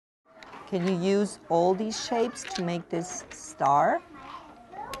Can you use all these shapes to make this star?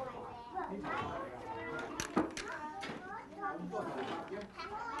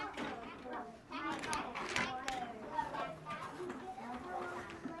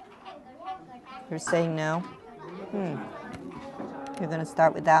 You're saying no? You're going to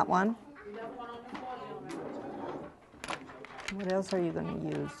start with that one? What else are you going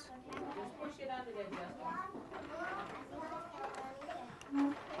to use?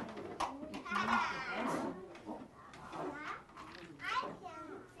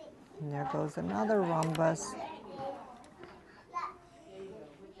 And there goes another rhombus.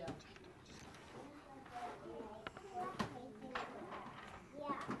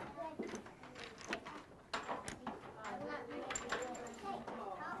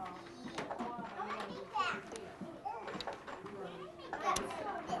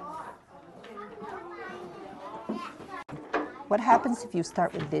 What happens if you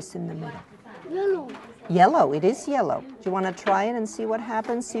start with this in the middle? Yellow. Yellow, it is yellow. Do you want to try it and see what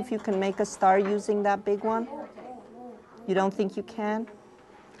happens? See if you can make a star using that big one? You don't think you can?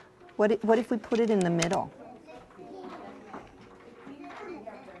 What if we put it in the middle?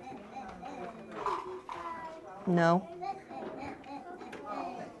 No?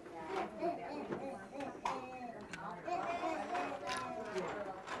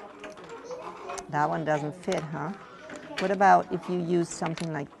 That one doesn't fit, huh? What about if you use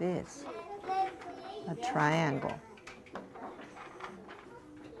something like this? A triangle.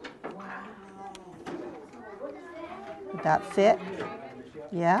 Would that fit?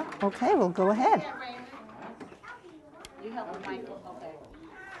 Yeah? Okay, well, go ahead. Do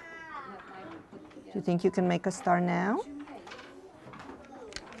you think you can make a star now?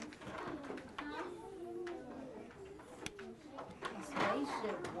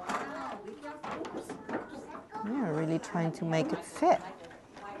 You're really trying to make it fit.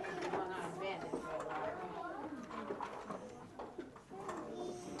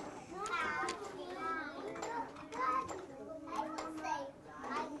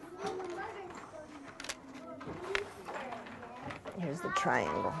 Here's the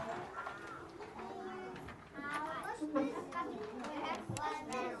triangle.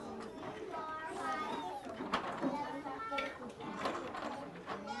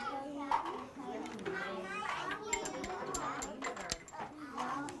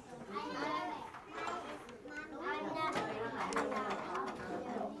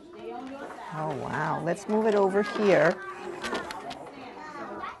 Oh, wow. Let's move it over here.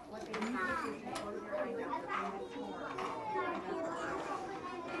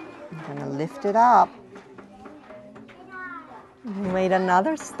 I'm going to lift it up. You made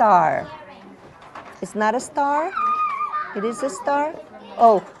another star. It's not a star? It is a star?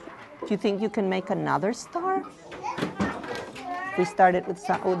 Oh, do you think you can make another star? We started with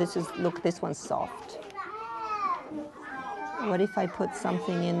some, oh, look, this one's soft. What if I put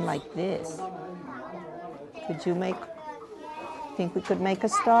something in like this? Could you think we could make a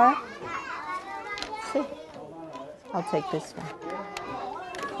star? See? I'll take this one.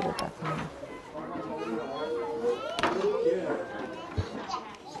 Put it back in.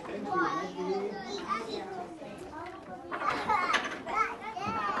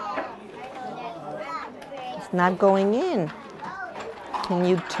 It's not going in. Can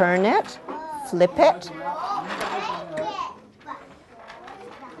you turn it? Flip it?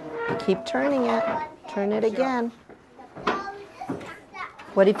 Keep turning it. Turn it again.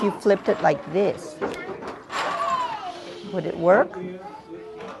 What if you flipped it like this? Would it work?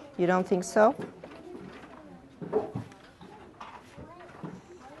 You don't think so?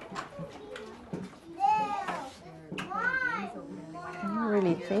 I'm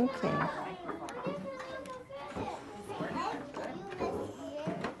really thinking.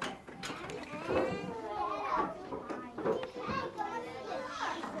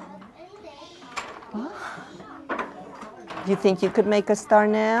 Do you think you could make a star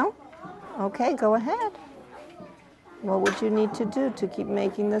now? Okay, go ahead. What would you need to do to keep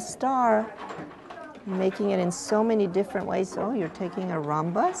making the star? Making it in so many different ways. Oh, you're taking a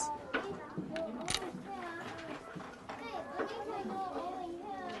rhombus?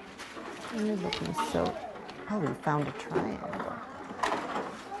 You're looking so... Oh, we found a triangle.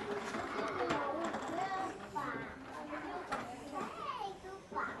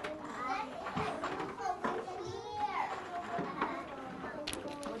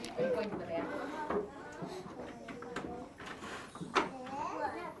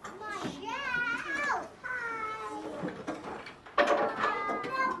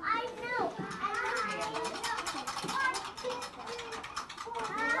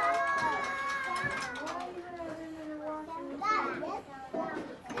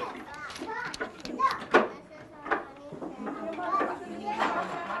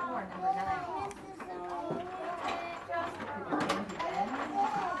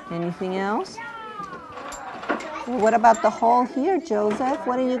 Anything else? Well, what about the hole here, Joseph?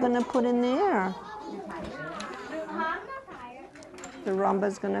 What are you going to put in there? The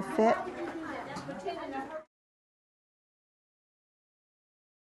rhomba's going to fit?